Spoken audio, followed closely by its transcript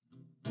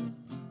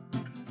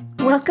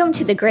Welcome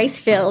to the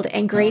Grace-Filled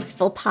and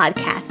Graceful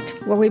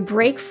podcast, where we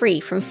break free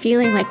from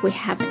feeling like we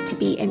have to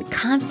be in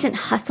constant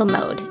hustle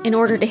mode in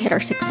order to hit our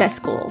success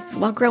goals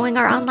while growing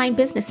our online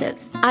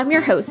businesses. I'm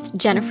your host,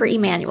 Jennifer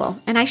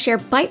Emanuel, and I share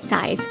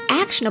bite-sized,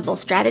 actionable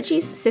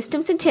strategies,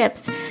 systems, and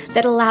tips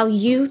that allow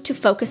you to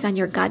focus on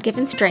your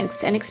God-given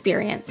strengths and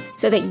experience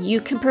so that you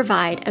can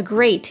provide a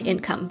great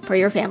income for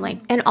your family,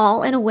 and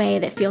all in a way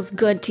that feels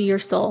good to your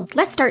soul.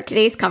 Let's start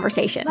today's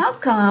conversation.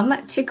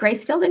 Welcome to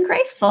Grace-Filled and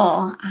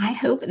Graceful. I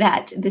hope that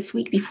this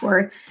week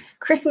before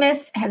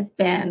Christmas has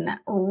been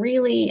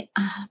really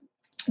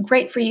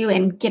great for you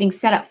and getting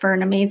set up for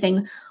an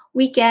amazing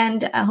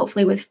weekend,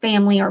 hopefully with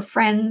family or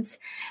friends,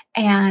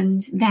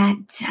 and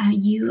that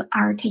you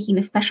are taking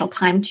a special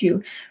time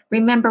to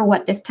remember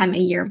what this time of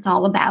year is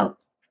all about.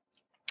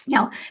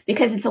 Now,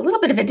 because it's a little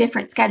bit of a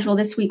different schedule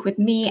this week with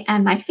me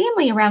and my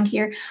family around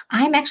here,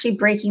 I'm actually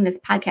breaking this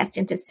podcast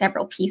into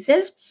several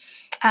pieces.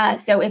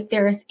 So if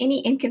there's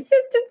any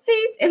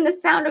inconsistencies in the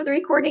sound of the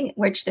recording,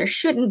 which there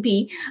shouldn't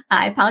be,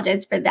 I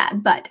apologize for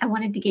that. But I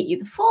wanted to get you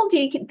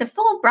the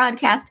full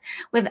broadcast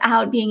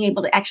without being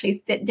able to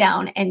actually sit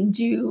down and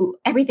do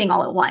everything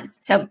all at once.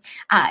 So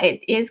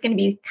it is going to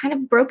be kind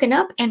of broken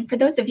up. And for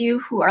those of you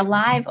who are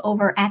live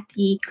over at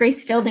the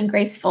Grace-Filled and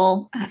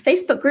Graceful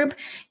Facebook group,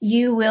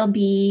 you will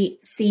be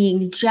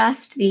seeing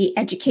just the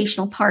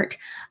educational part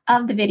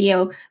of the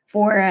video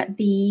for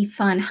the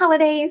fun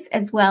holidays,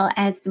 as well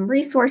as some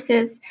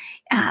resources.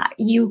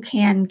 You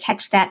can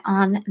catch that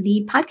on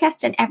the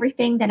podcast, and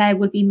everything that I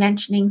would be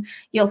mentioning,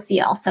 you'll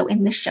see also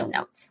in the show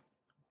notes.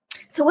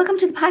 So welcome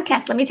to the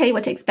podcast. Let me tell you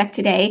what to expect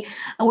today.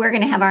 We're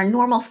going to have our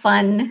normal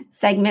fun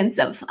segments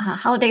of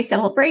holiday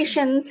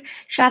celebrations,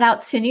 shout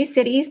outs to new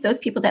cities, those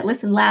people that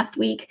listened last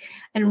week,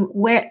 and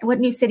what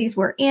new cities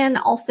we're in.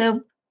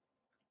 Also,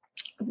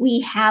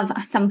 we have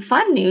some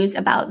fun news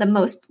about the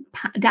most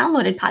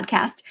downloaded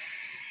podcast.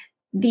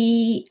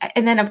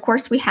 And then, of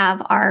course, we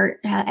have our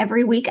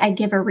every week I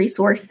give a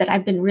resource that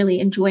I've been really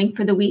enjoying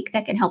for the week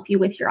that can help you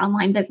with your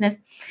online business.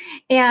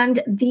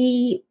 And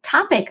the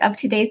topic of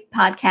today's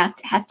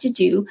podcast has to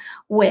do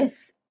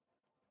with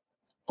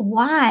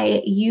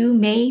why you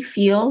may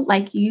feel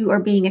like you are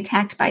being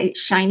attacked by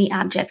shiny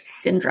object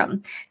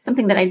syndrome,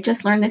 something that I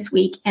just learned this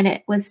week. And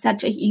it was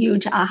such a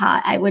huge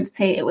aha. I would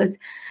say it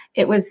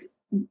was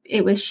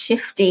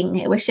shifting.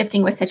 It was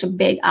shifting with such a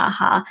big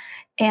aha.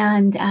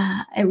 And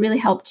it really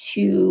helped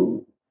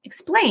to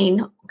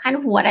explain kind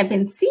of what I've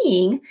been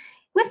seeing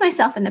with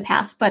myself in the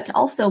past, but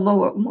also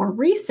more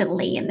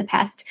recently in the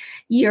past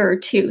year or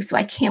two. So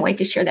I can't wait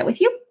to share that with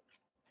you.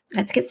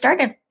 Let's get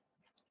started.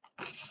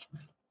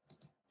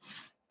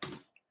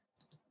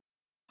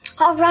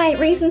 All right,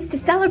 reasons to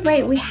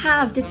celebrate. We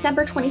have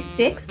December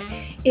 26th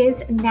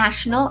is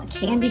National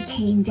Candy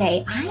Cane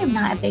Day. I am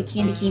not a big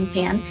candy cane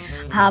fan,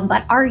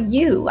 but are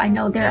you? I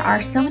know there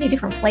are so many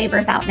different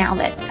flavors out now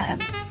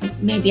that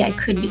maybe I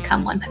could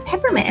become one, but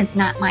peppermint is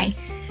not my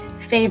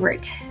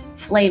favorite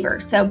flavor.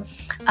 So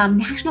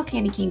National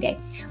Candy Cane Day.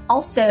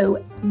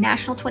 Also,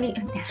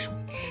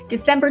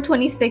 December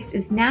 26th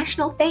is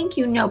National Thank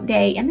You Note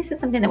Day. And this is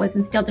something that was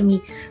instilled in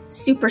me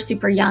super,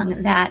 super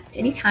young, that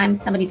anytime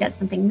somebody does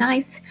something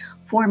nice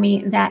for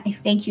me, that a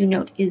thank you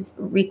note is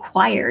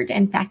required.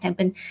 In fact, I've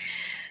been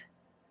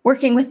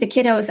working with the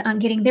kiddos on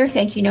getting their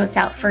thank you notes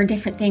out for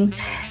different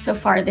things so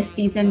far this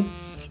season.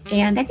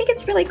 And I think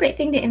it's a really great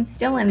thing to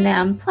instill in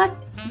them.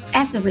 Plus,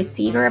 as the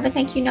receiver of a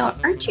thank you note,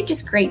 aren't you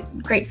just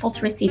grateful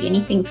to receive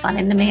anything fun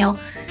in the mail?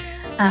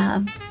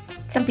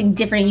 Something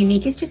different and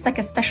unique. It's just like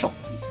a special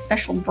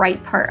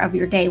bright part of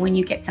your day when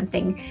you get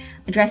something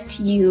addressed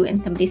to you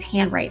in somebody's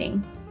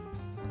handwriting.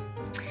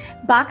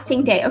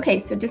 Boxing Day. Okay,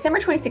 so December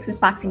 26th is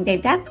Boxing Day.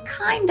 That's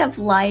kind of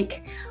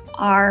like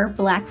our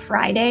Black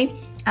Friday.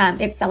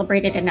 It's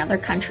celebrated in other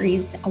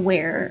countries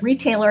where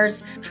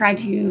retailers try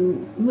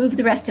to move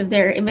the rest of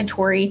their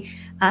inventory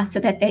so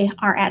that they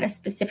are at a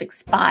specific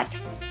spot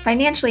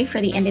financially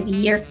for the end of the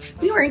year.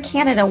 We were in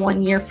Canada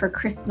one year for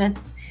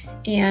Christmas,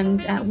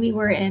 and we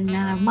were in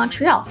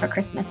Montreal for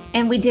Christmas,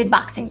 and we did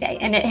Boxing Day,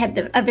 and it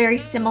had a very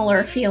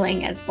similar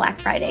feeling as Black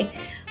Friday.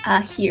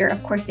 Here,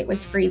 of course, it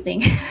was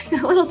freezing. It's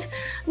a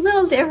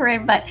little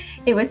different, but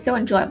it was so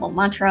enjoyable.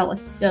 Montreal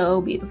was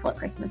so beautiful at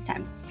Christmas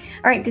time.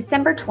 All right,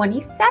 December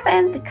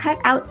 27th, Cut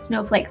Out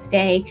Snowflakes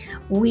Day.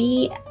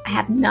 We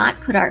have not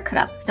put our cut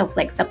out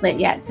snowflakes up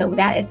yet, so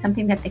that is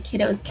something that the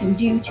kiddos can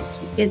do to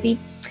keep busy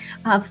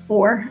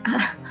for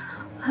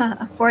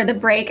the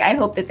break. I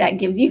hope that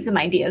gives you some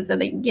ideas so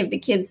they can give the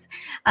kids,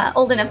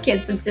 old enough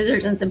kids, some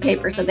scissors and some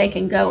paper so they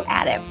can go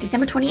at it.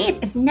 December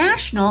 28th is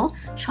National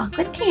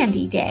Chocolate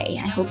Candy Day.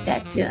 I hope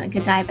that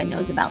Godiva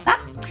knows about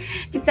that.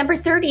 December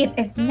 30th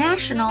is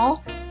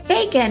National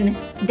Bacon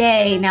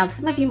Day. Now,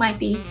 some of you might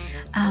be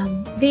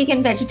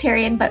vegan,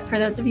 vegetarian, but for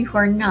those of you who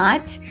are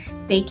not,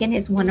 bacon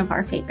is one of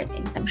our favorite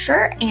things, I'm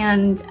sure,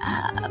 and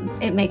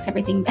it makes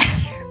everything better.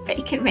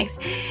 Bacon makes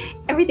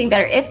everything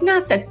better. If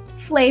not the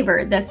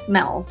flavor, the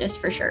smell, just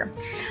for sure.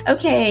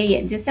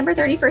 Okay, December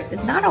 31st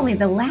is not only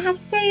the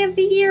last day of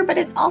the year, but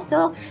it's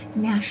also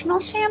National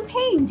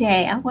Champagne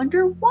Day. I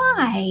wonder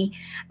why.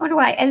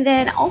 And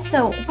then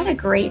also, what a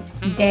great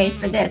day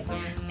for this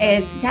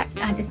is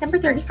December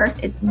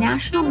 31st is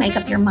National Make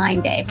Up Your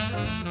Mind Day.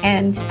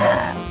 And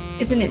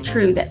isn't it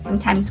true that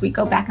sometimes we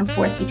go back and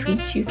forth between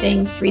 2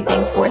 things, 3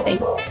 things, 4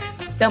 things?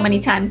 So many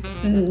times,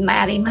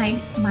 Maddie, my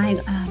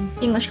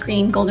English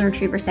cream golden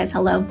retriever says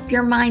hello.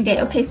 Your mind day.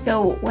 Okay,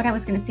 so what I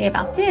was going to say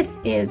about this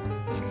is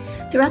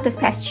throughout this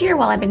past year,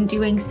 while I've been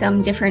doing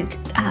some different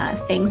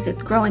things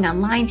with growing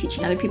online,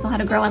 teaching other people how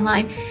to grow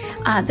online,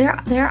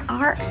 there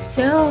are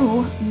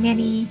so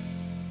many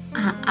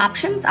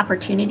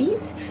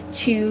opportunities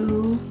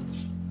to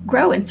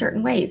grow in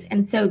certain ways.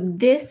 And so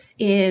this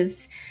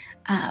is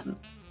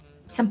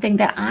something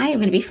that I am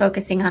going to be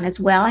focusing on as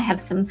well. I have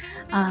some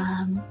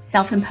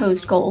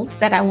self-imposed goals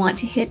that I want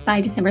to hit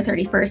by December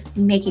 31st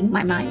and making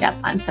my mind up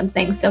on some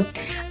things. So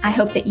I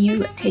hope that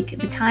you take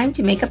the time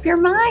to make up your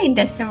mind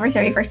December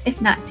 31st,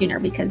 if not sooner,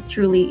 because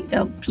truly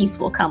the peace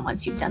will come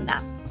once you've done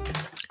that.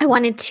 I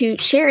wanted to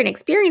share an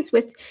experience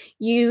with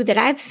you that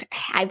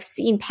I've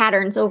seen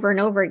patterns over and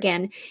over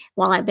again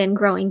while I've been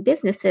growing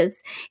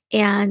businesses.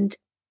 And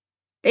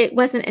it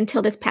wasn't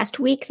until this past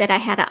week that I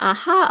had an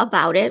aha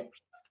about it.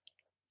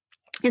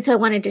 And so I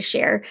wanted to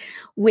share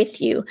with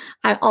you.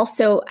 I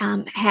also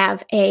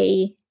have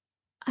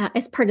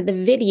as part of the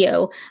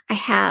video, I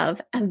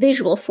have a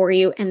visual for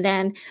you. And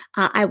then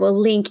I will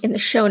link in the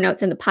show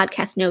notes and the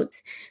podcast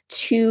notes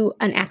to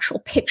an actual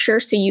picture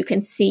so you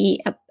can see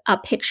a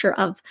picture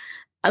of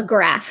a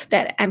graph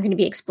that I'm going to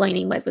be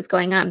explaining what was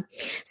going on.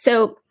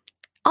 So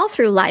all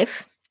through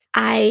life,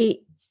 I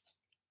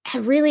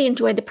have really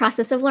enjoyed the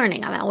process of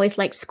learning. I've always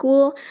liked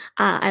school.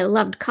 I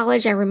loved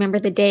college. I remember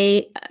the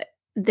day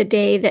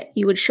that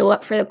you would show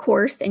up for the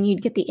course and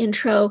you'd get the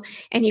intro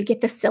and you'd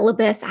get the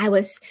syllabus. I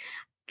was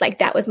like,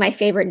 that was my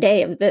favorite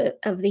day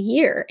of the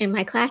year in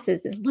my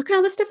classes, is look at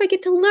all the stuff I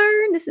get to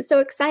learn. This is so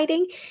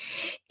exciting.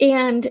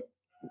 And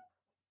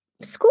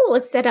school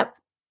is set up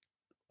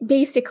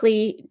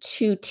basically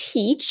to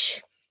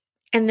teach,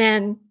 and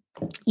then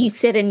you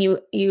sit and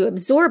you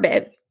absorb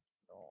it.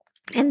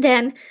 And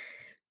then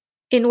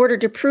in order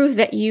to prove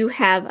that you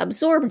have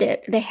absorbed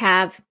it, they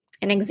have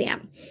an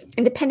exam.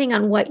 And depending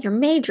on what your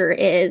major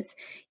is,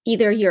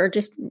 either you're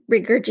just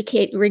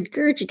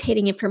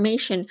regurgitating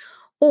information,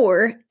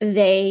 or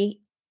they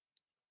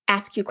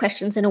ask you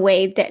questions in a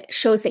way that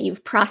shows that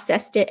you've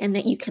processed it and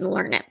that you can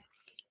learn it.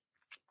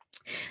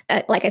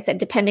 Like I said,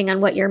 depending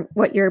on what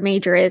your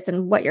major is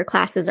and what your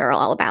classes are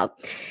all about.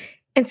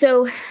 And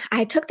so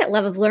I took that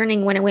love of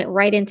learning when I went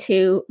right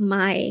into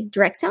my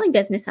direct selling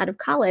business out of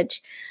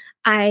college.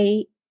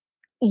 I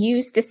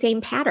used the same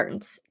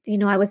patterns.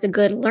 I was a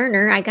good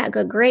learner. I got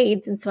good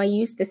grades. And so I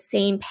used the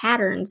same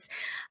patterns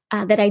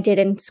that I did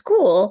in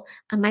school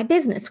on my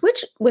business,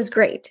 which was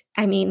great.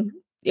 I mean,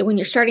 when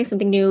you're starting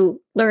something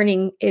new,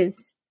 learning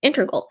is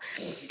integral.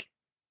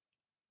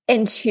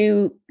 And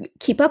to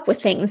keep up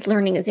with things,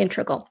 learning is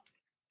integral.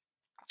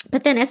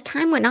 But then as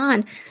time went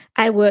on,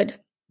 I would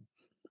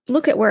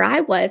look at where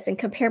I was and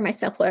compare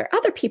myself where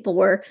other people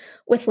were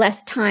with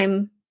less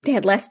time. They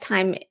had less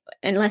time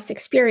and less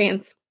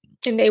experience,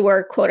 and they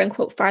were, quote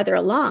unquote, farther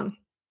along.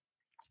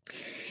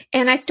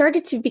 And I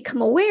started to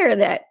become aware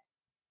that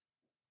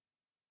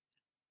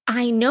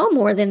I know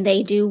more than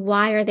they do.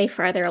 Why are they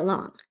farther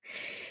along?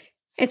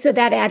 And so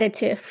that added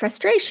to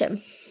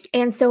frustration.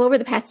 And so over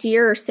the past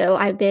year or so,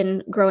 I've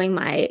been growing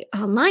my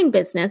online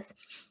business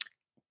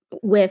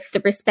with the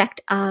respect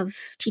of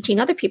teaching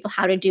other people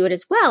how to do it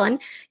as well. And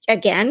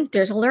again,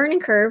 there's a learning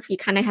curve. You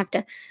kind of have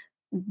to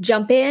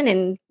jump in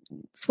and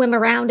swim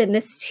around in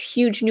this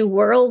huge new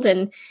world.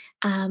 And,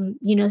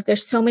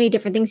 there's so many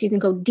different things you can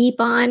go deep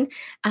on,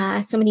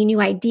 so many new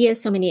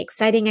ideas, so many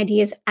exciting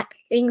ideas,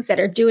 things that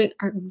are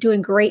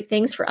doing great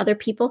things for other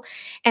people.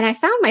 And I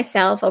found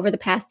myself over the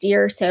past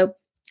year or so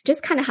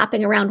just kind of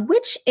hopping around,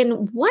 which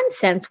in one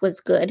sense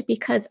was good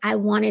because I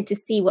wanted to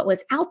see what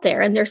was out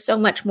there. And there's so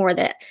much more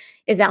that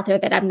is out there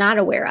that I'm not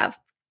aware of.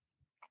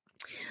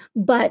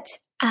 But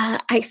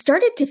I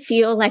started to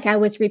feel like I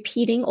was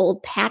repeating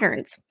old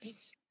patterns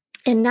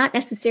and not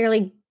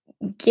necessarily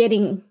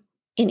getting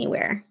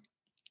anywhere.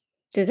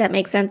 Does that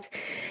make sense?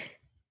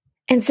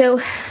 And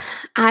so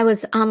I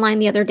was online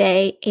the other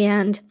day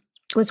and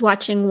was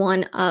watching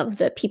one of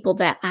the people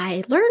that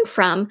I learned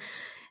from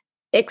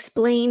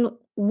explain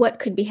what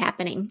could be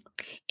happening.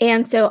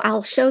 And so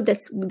I'll show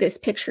this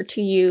picture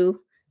to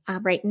you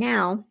right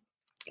now.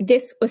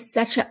 This was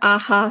such an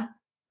aha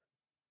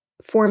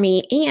for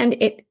me, and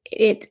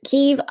it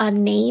gave a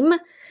name,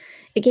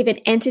 it gave an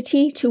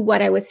entity to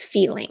what I was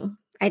feeling.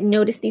 I'd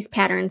noticed these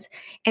patterns,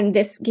 and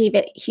this gave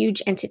it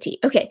huge entity.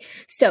 Okay,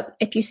 so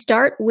if you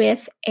start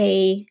with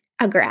a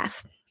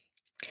graph,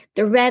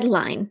 the red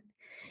line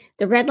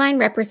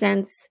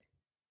represents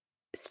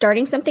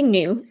starting something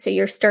new. So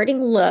you're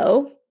starting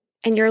low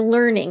and you're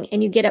learning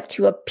and you get up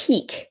to a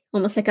peak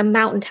almost like a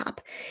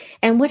mountaintop.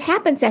 And what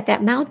happens at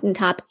that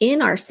mountaintop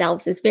in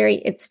ourselves is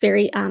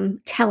very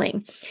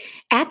telling.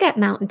 At that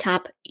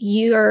mountaintop,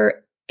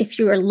 if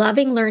you are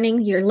loving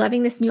learning, you're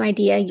loving this new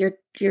idea,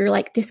 you're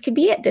like, this could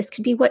be it. This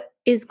could be what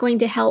is going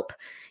to help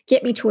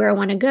get me to where I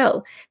want to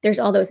go. There's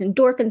all those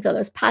endorphins, all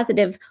those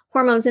positive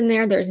hormones in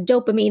there. There's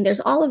dopamine. There's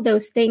all of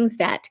those things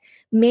that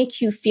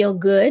make you feel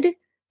good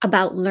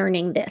about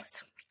learning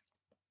this.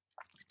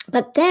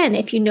 But then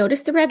if you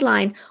notice the red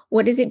line,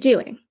 what is it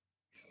doing?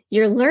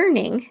 You're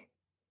learning.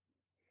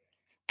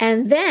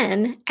 And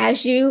then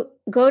as you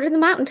go to the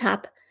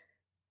mountaintop,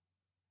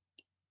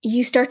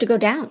 you start to go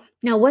down.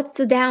 Now, what's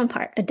the down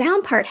part? The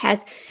down part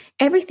has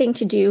everything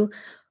to do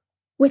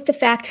with the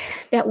fact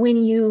that when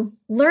you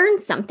learn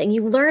something,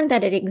 you learn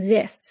that it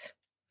exists.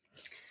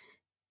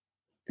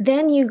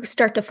 Then you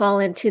start to fall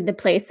into the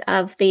place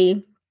of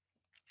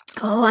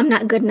I'm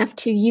not good enough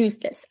to use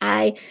this.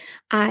 I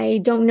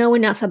don't know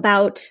enough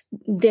about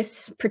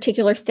this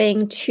particular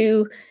thing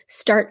to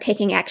start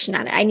taking action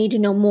on it. I need to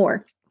know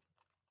more.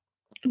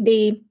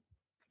 The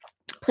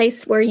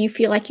place where you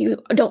feel like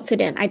you don't fit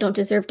in. I don't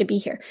deserve to be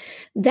here.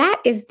 That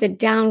is the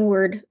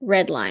downward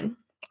red line.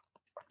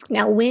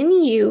 Now, when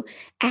you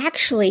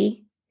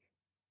actually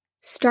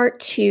start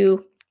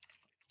to,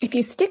 if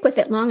you stick with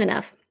it long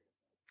enough,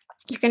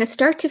 you're going to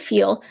start to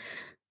feel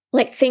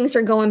like things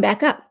are going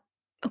back up.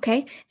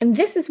 Okay. And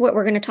this is what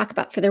we're going to talk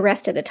about for the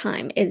rest of the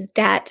time, is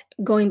that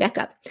going back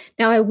up.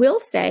 Now, I will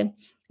say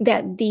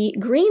that the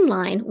green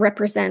line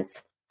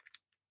represents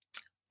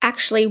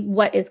actually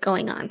what is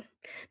going on.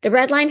 The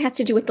red line has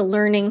to do with the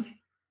learning.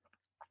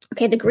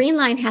 Okay. The green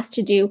line has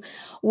to do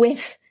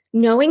with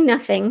knowing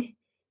nothing,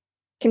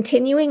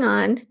 continuing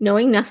on,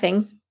 knowing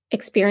nothing,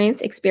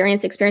 experience,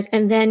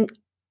 and then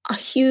a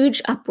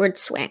huge upward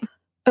swing.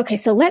 Okay.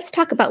 So let's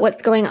talk about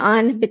what's going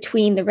on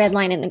between the red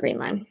line and the green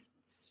line.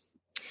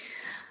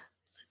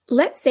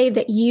 Let's say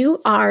that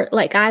you are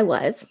like I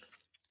was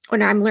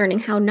when I'm learning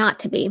how not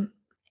to be,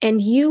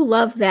 and you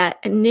love that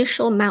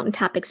initial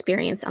mountaintop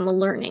experience on the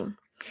learning,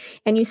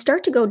 and you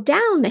start to go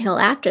down the hill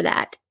after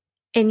that,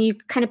 and you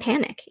kind of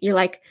panic. You're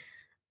like,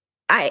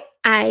 I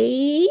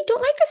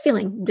don't like this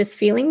feeling. This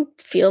feeling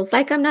feels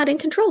like I'm not in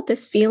control.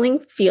 This feeling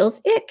feels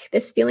ick.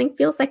 This feeling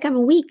feels like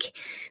I'm weak.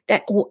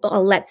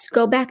 Let's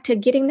go back to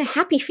getting the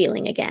happy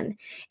feeling again.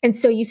 And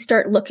so you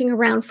start looking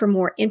around for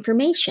more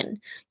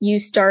information. You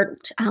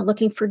start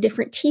looking for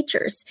different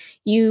teachers.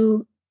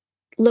 You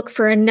look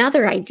for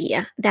another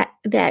idea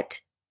that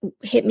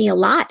hit me a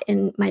lot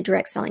in my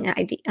direct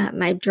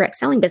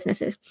selling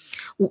businesses.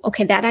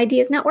 Okay, that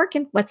idea is not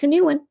working. What's a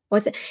new one?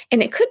 What's it?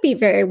 And it could be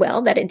very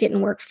well that it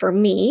didn't work for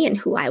me and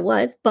who I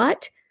was,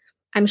 but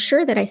I'm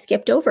sure that I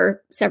skipped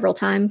over several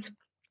times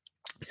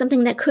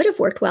something that could have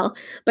worked well,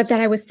 but that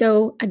I was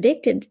so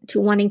addicted to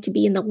wanting to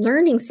be in the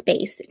learning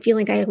space,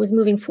 feeling like I was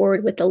moving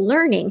forward with the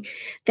learning,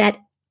 that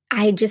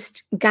I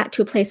just got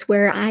to a place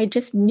where I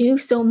just knew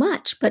so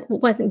much, but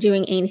wasn't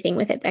doing anything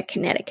with it.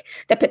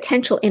 The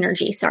potential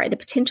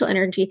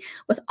energy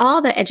with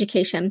all the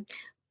education,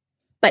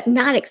 but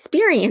not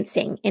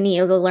experiencing any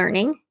of the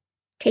learning,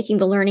 taking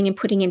the learning and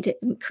putting into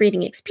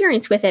creating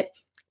experience with it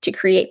to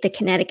create the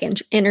kinetic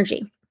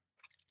energy.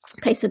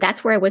 Okay, so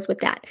that's where I was with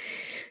that.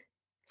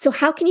 So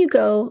how can you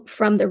go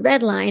from the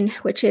red line,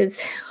 which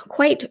is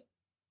quite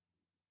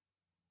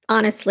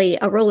honestly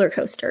a roller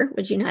coaster,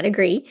 would you not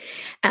agree,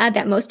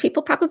 that most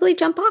people probably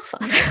jump off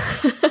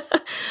of?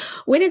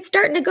 When it's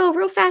starting to go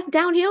real fast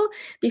downhill,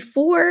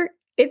 before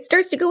it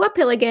starts to go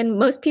uphill again,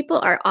 most people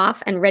are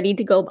off and ready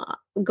to go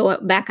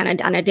back on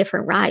a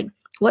different ride.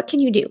 What can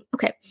you do?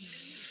 Okay.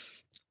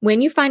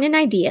 When you find an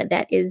idea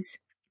that is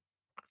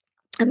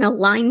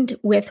aligned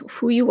with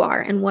who you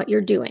are and what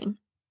you're doing,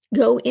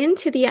 go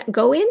into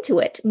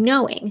it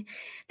knowing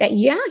that,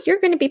 you're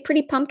going to be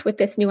pretty pumped with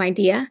this new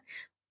idea.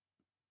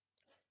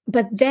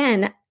 But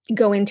then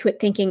go into it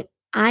thinking,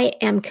 I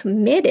am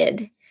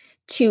committed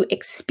to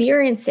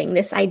experiencing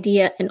this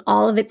idea and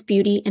all of its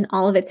beauty and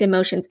all of its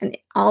emotions, and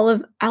all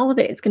of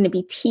it is going to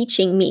be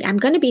teaching me. I'm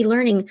going to be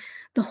learning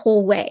the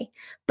whole way,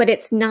 but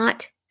it's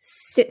not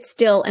sit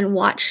still and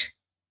watch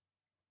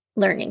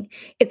learning.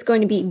 It's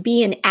going to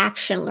be in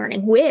action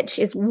learning, which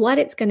is what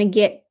it's going to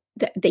get.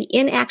 The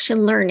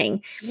in-action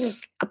learning,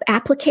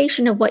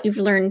 application of what you've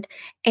learned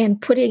and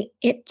putting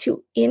it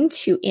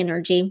into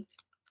energy.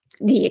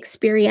 The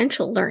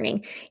experiential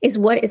learning is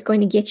what is going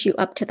to get you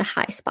up to the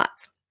high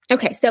spots.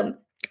 Okay, so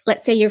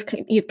let's say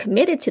you've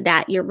committed to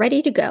that. You're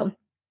ready to go.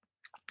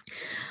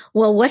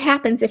 Well, what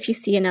happens if you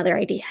see another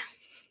idea?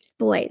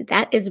 Boy,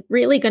 that is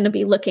really going to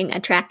be looking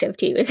attractive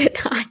to you, is it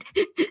not?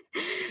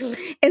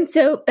 And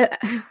so,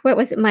 what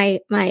was it?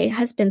 My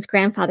husband's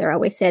grandfather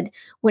always said,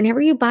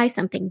 whenever you buy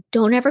something,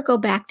 don't ever go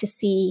back to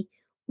see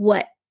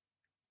what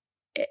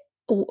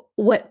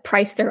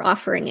price they're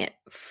offering it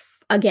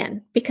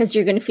again, because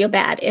you're going to feel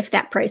bad if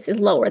that price is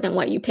lower than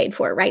what you paid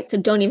for, right? So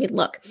don't even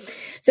look.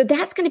 So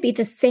that's going to be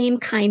the same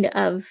kind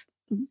of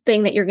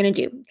thing that you're going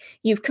to do.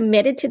 You've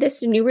committed to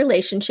this new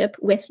relationship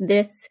with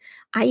this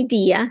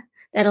idea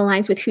that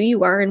aligns with who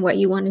you are and what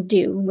you want to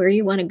do, where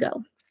you want to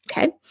go.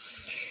 Okay.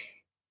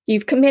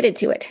 You've committed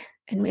to it.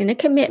 And in a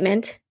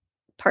commitment,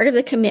 part of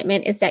the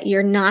commitment is that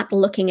you're not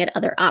looking at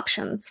other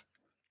options.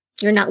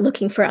 You're not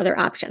looking for other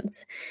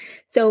options.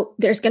 So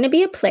there's going to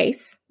be a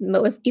place,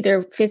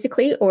 either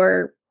physically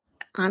or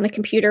on the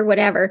computer,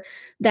 whatever,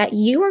 that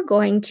you are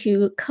going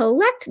to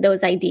collect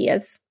those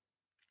ideas,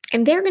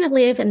 and they're going to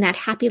live in that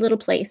happy little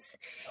place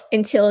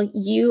until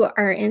you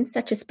are in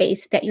such a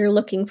space that you're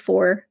looking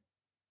for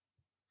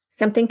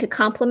something to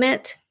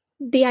complement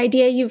the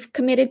idea you've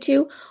committed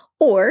to,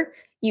 or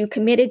you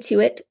committed to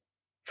it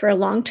for a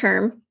long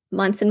term,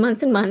 months and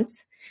months and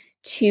months,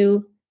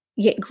 to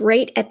get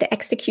great at the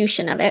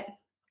execution of it,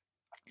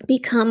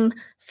 become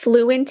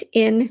fluent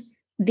in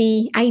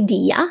the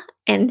idea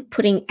and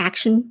putting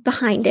action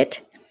behind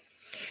it,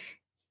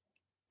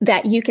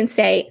 that you can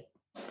say,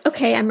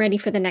 okay, I'm ready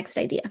for the next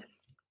idea.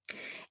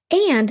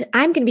 And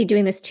I'm going to be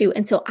doing this too.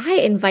 And so I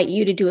invite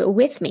you to do it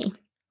with me.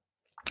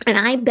 And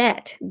I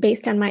bet,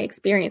 based on my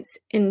experience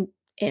in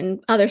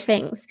other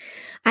things,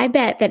 I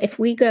bet that if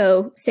we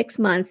go 6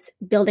 months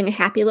building a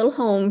happy little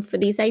home for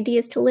these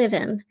ideas to live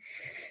in,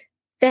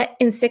 that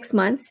in 6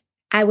 months,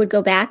 I would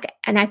go back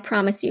and I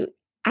promise you,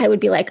 I would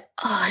be like,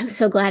 oh, I'm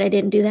so glad I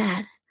didn't do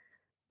that.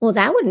 Well,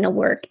 that wouldn't have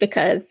worked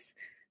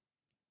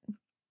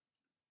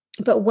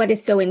but what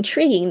is so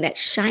intriguing, that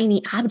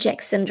shiny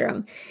object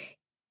syndrome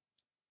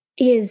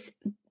is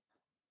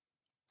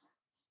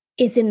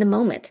in the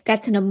moment.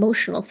 That's an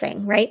emotional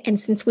thing, right? And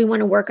since we want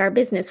to work our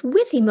business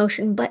with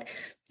emotion, but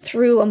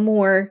through a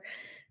more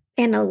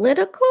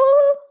analytical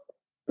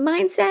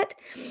mindset,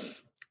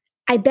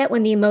 I bet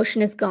when the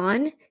emotion is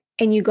gone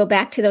and you go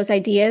back to those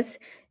ideas,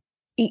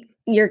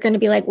 you're going to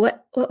be like,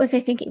 what was I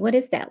thinking? What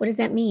is that? What does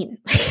that mean?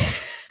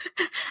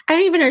 I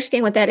don't even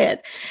understand what that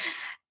is.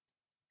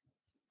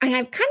 And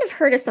I've kind of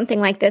heard of something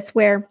like this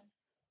where,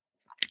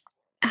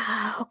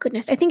 oh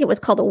goodness, I think it was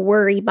called a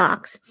worry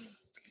box.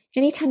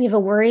 Anytime you have a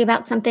worry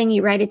about something,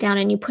 you write it down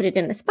and you put it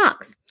in this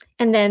box.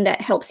 And then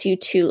that helps you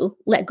to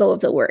let go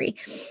of the worry.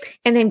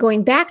 And then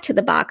going back to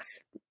the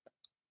box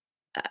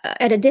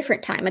at a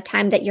different time, a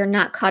time that you're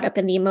not caught up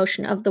in the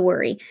emotion of the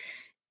worry,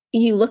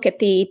 you look at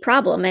the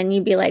problem and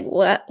you'd be like,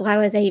 what? Why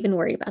was I even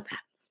worried about that?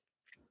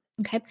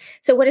 Okay.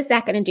 So what is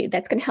that going to do?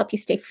 That's going to help you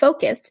stay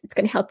focused. It's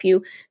going to help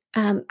you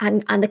on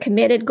the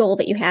committed goal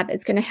that you have.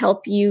 It's going to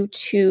help you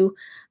to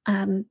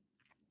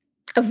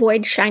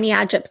avoid shiny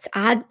object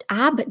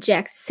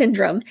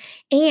syndrome.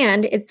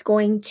 And it's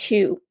going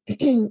to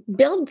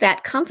build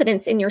that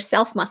confidence in your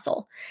self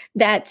muscle,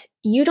 that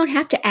you don't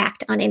have to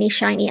act on any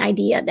shiny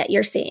idea that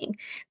you're seeing,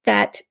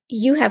 that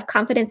you have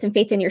confidence and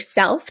faith in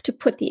yourself to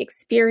put the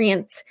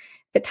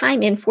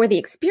time in for the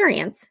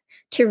experience,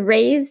 to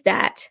raise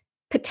that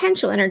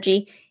potential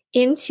energy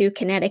into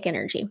kinetic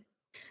energy.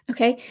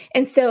 Okay.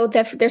 And so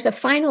there's a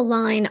final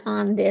line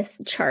on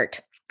this chart,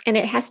 and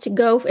it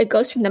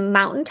goes from the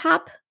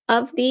mountaintop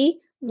of the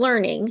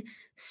learning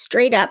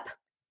straight up.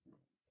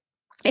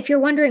 If you're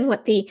wondering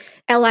what the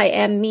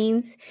LIM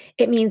means,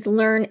 it means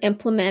learn,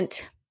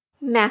 implement,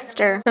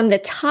 master, from the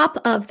top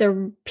of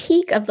the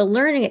peak of the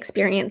learning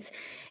experience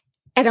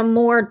at a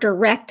more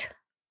direct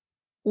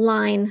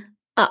line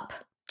up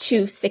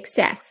to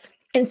success.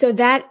 And so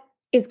that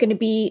is going to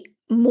be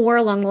more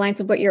along the lines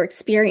of what you're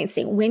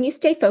experiencing. When you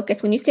stay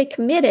focused, when you stay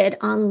committed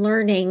on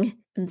learning,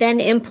 then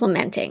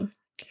implementing,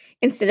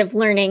 instead of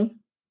learning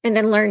and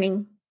then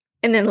learning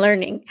and then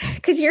learning,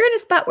 because you're in a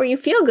spot where you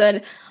feel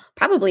good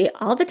probably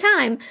all the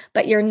time,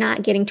 but you're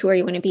not getting to where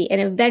you want to be. And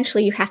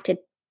eventually you have to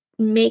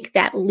make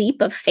that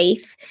leap of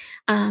faith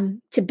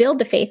to build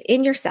the faith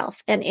in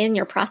yourself and in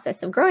your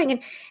process of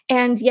growing.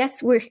 And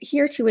yes, we're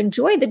here to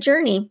enjoy the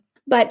journey,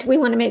 but we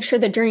want to make sure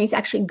the journey is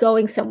actually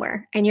going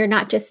somewhere and you're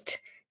not just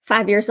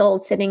 5 years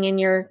old sitting in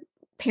your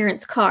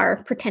parents'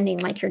 car pretending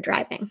like you're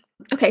driving.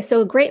 Okay,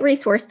 so a great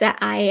resource that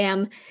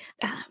I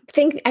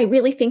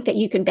really think that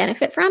you can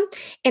benefit from,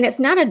 and it's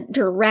not a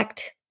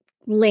direct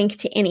link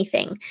to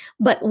anything,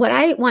 but what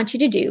I want you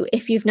to do,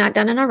 if you've not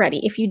done it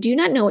already, if you do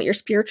not know what your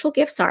spiritual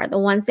gifts are, the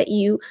ones that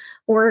you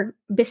were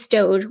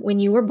bestowed when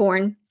you were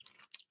born,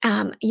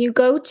 you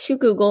go to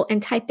Google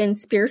and type in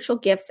spiritual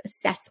gifts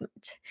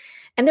assessment.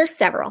 And there's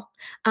several,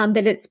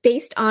 but it's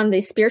based on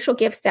the spiritual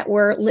gifts that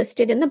were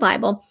listed in the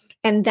Bible.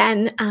 And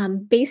then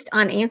based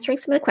on answering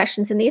some of the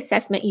questions in the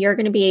assessment, you're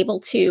going to be able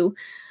to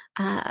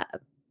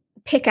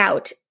pick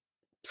out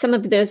some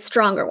of the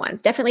stronger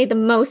ones, definitely the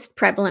most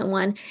prevalent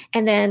one,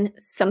 and then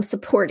some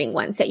supporting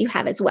ones that you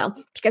have as well.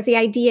 Because the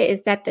idea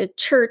is that the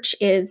church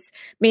is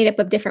made up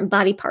of different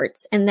body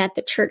parts, and that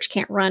the church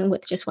can't run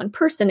with just one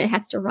person. It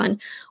has to run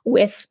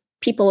with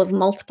people of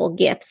multiple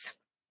gifts.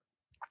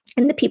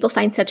 And the people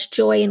find such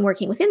joy in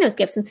working within those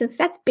gifts. And since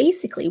that's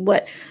basically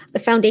what the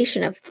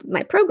foundation of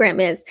my program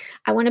is,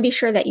 I want to be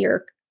sure that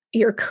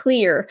you're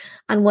clear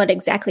on what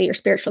exactly your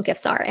spiritual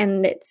gifts are.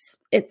 And it's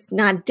it's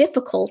not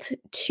difficult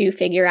to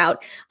figure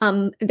out.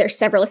 There's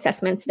several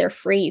assessments. They're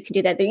free. You can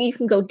do that. You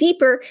can go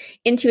deeper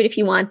into it if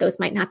you want. Those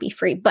might not be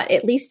free, but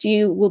at least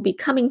you will be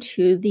coming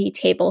to the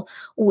table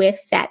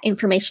with that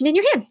information in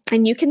your hand.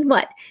 And you can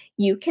what?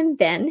 You can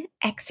then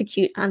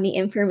execute on the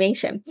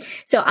information.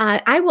 So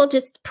I will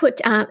just put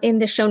in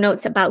the show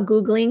notes about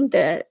Googling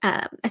the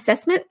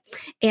assessment,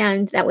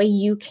 and that way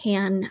you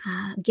can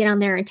get on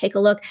there and take a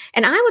look.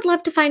 And I would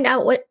love to find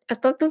out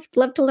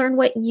love to learn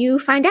what you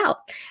find out,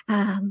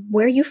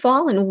 where you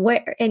fall and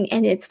where. And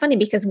it's funny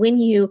because when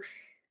you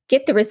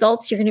get the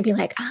results, you're going to be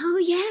like, oh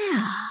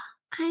yeah,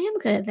 I am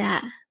good at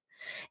that.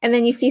 And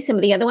then you see some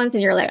of the other ones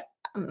and you're like,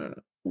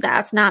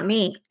 that's not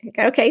me.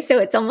 Okay, so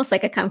it's almost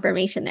like a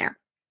confirmation there.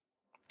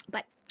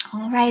 But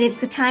all right,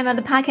 it's the time of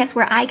the podcast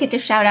where I get to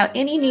shout out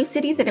any new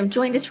cities that have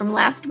joined us from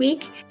last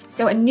week.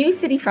 So a new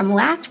city from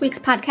last week's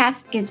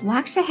podcast is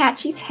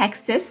Waxahachie,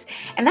 Texas.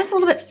 And that's a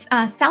little bit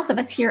south of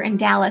us here in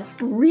Dallas.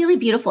 Really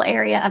beautiful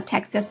area of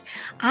Texas.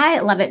 I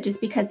love it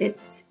just because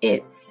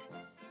it's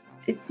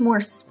more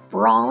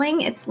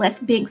sprawling. It's less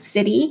big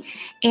city.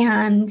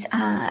 And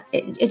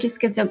it just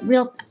gives a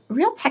real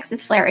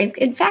Texas flair.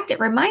 In fact, it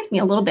reminds me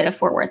a little bit of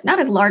Fort Worth. Not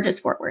as large as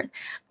Fort Worth,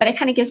 but it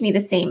kind of gives me the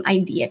same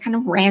idea, kind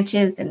of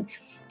ranches and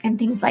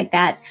things like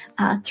that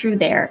through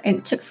there. And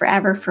it took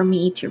forever for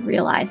me to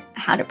realize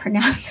how to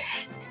pronounce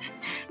it.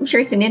 I'm sure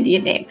it's an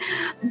Indian name.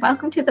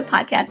 Welcome to the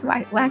podcast,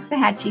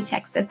 Waxahachie,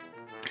 Texas.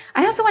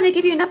 I also want to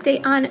give you an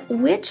update on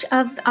which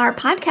of our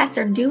podcasts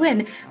are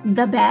doing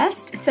the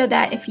best, so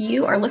that if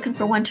you are looking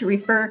for one to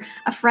refer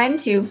a friend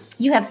to,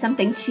 you have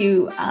something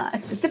to a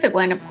specific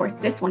one. Of course,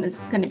 this one is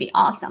going to be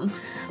awesome.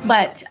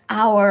 But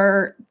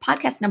our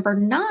podcast number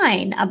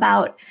 9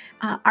 about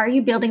Are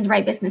You Building the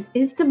Right Business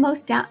is the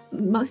most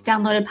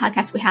downloaded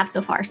podcast we have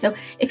so far. So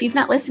if you've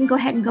not listened, go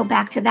ahead and go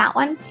back to that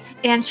one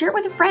and share it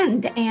with a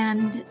friend.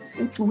 And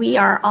since we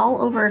are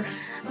all over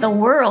the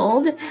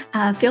world,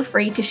 feel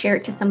free to share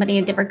it to somebody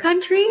in a different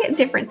country, a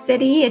different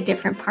city, a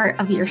different part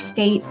of your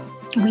state.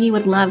 We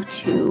would love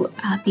to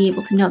be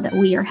able to know that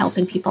we are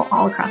helping people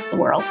all across the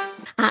world.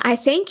 I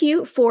thank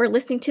you for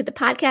listening to the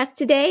podcast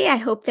today. I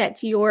hope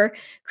that your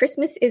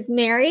Christmas is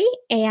merry,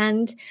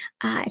 and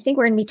I think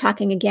we're going to be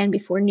talking again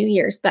before New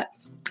Year's, but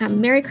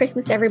Merry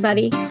Christmas,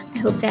 everybody. I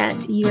hope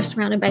that you are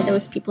surrounded by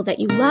those people that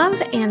you love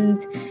and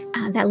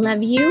that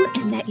love you,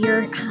 and that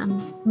you're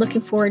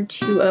looking forward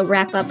to a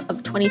wrap up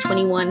of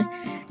 2021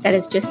 that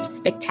is just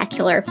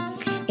spectacular.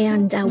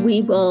 And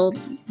we will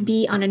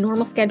be on a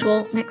normal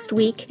schedule next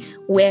week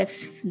with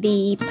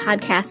the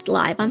podcast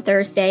live on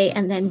Thursday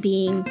and then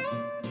being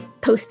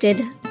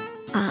posted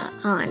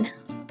on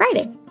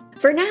Friday.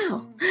 For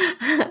now,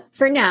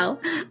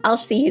 I'll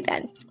see you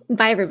then.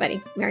 Bye,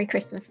 everybody. Merry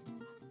Christmas.